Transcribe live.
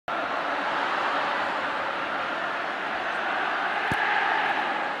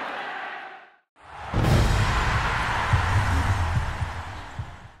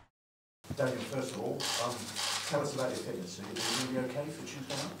Tell us about your fitness. Are you going to be okay for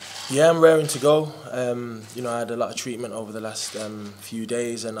Tuesday night? Yeah, I'm raring to go. You know, I had a lot of treatment over the last few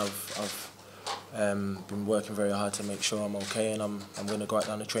days, and I've been working very hard to make sure I'm okay, and I'm going to go out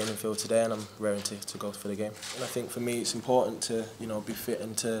down the training field today, and I'm raring to go for the game. And I think for me it's important to be fit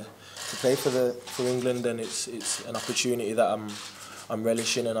and to play for England, and it's an opportunity that I'm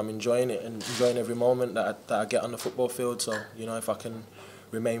relishing, and I'm enjoying it and enjoying every moment that I get on the football field. So if I can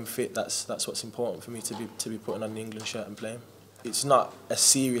remain fit, that's what's important for me to be putting on the England shirt and playing. It's not a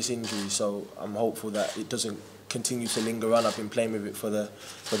serious injury, so I'm hopeful that it doesn't continue to linger on. I've been playing with it for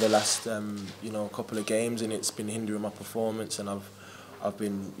the last couple of games, and it's been hindering my performance, and I've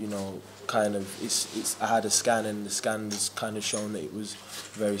been kind of I had a scan, and the scan has kind of shown that it was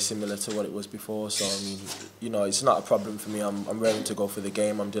very similar to what it was before. So I mean, it's not a problem for me. I'm ready to go for the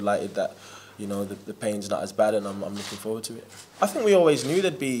game. I'm delighted that the pain's not as bad, and I'm looking forward to it. I think we always knew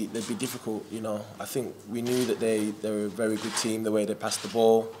they'd be difficult. I think we knew that they're a very good team. The way they pass the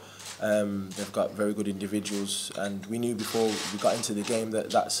ball, they've got very good individuals, and we knew before we got into the game that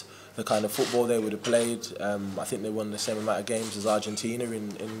that's the kind of football they would have played. I think they won the same amount of games as Argentina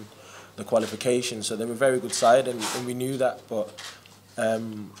in the qualification, so they're a very good side, and we knew that. But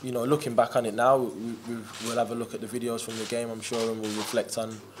looking back on it now, we'll have a look at the videos from the game, I'm sure, and we'll reflect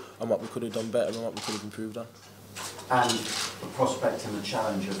on what we could have done better and what we could have improved on. And the prospect and the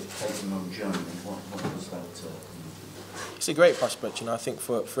challenge of taking on Germany, what was that? It's a great prospect, I think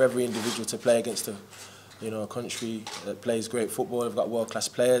for every individual to play against a country that plays great football. They've got world-class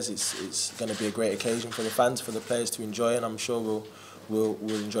players. It's going to be a great occasion for the fans, for the players to enjoy, and I'm sure we'll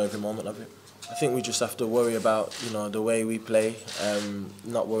enjoy every moment of it. I think we just have to worry about the way we play,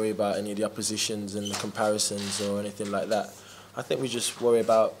 not worry about any of the oppositions and the comparisons or anything like that. I think we just worry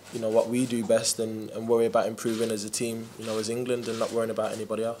about what we do best, and worry about improving as a team, as England, and not worrying about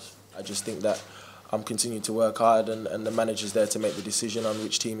anybody else. I just think that I'm continuing to work hard, and the manager's there to make the decision on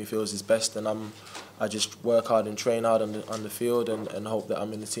which team he feels is best, and I just work hard and train hard on the field, and hope that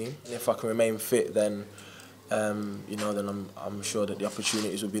I'm in the team. And if I can remain fit, then then I'm sure that the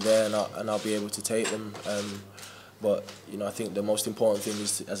opportunities will be there, and I'll be able to take them. But I think the most important thing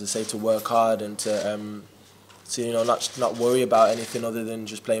is, as I say, to work hard and to not worry about anything other than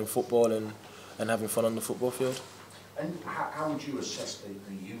just playing football and having fun on the football field. And how would you assess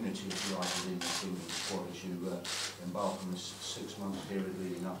the unity, if you like, within the England squad as you embark on this 6-month period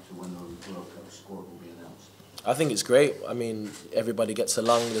leading up to when the World Cup squad will be announced? I think it's great. I mean, everybody gets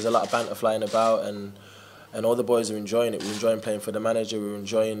along. There's a lot of banter flying about, and all the boys are enjoying it. We're enjoying playing for the manager. We're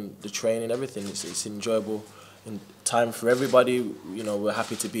enjoying the training, everything. It's enjoyable time for everybody. We're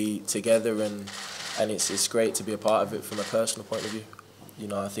happy to be together, and it's great to be a part of it from a personal point of view.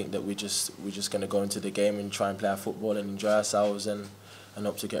 I think that we're just going to go into the game and try and play our football and enjoy ourselves, and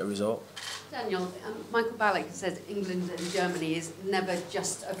hope to get a result. Daniel, Michael Ballack says England and Germany is never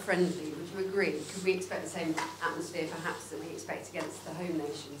just a friendly. Would you agree? Could we expect the same atmosphere, perhaps, that we expect against the home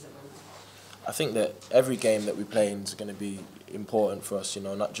nations at Wembley? I think that every game that we play is going to be important for us.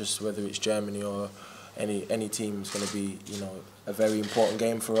 Not just whether it's Germany or any team is going to be a very important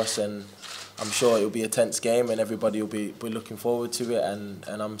game for us, and I'm sure it'll be a tense game, and everybody will be looking forward to it, and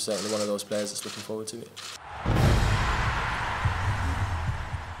I'm certainly one of those players that's looking forward to it.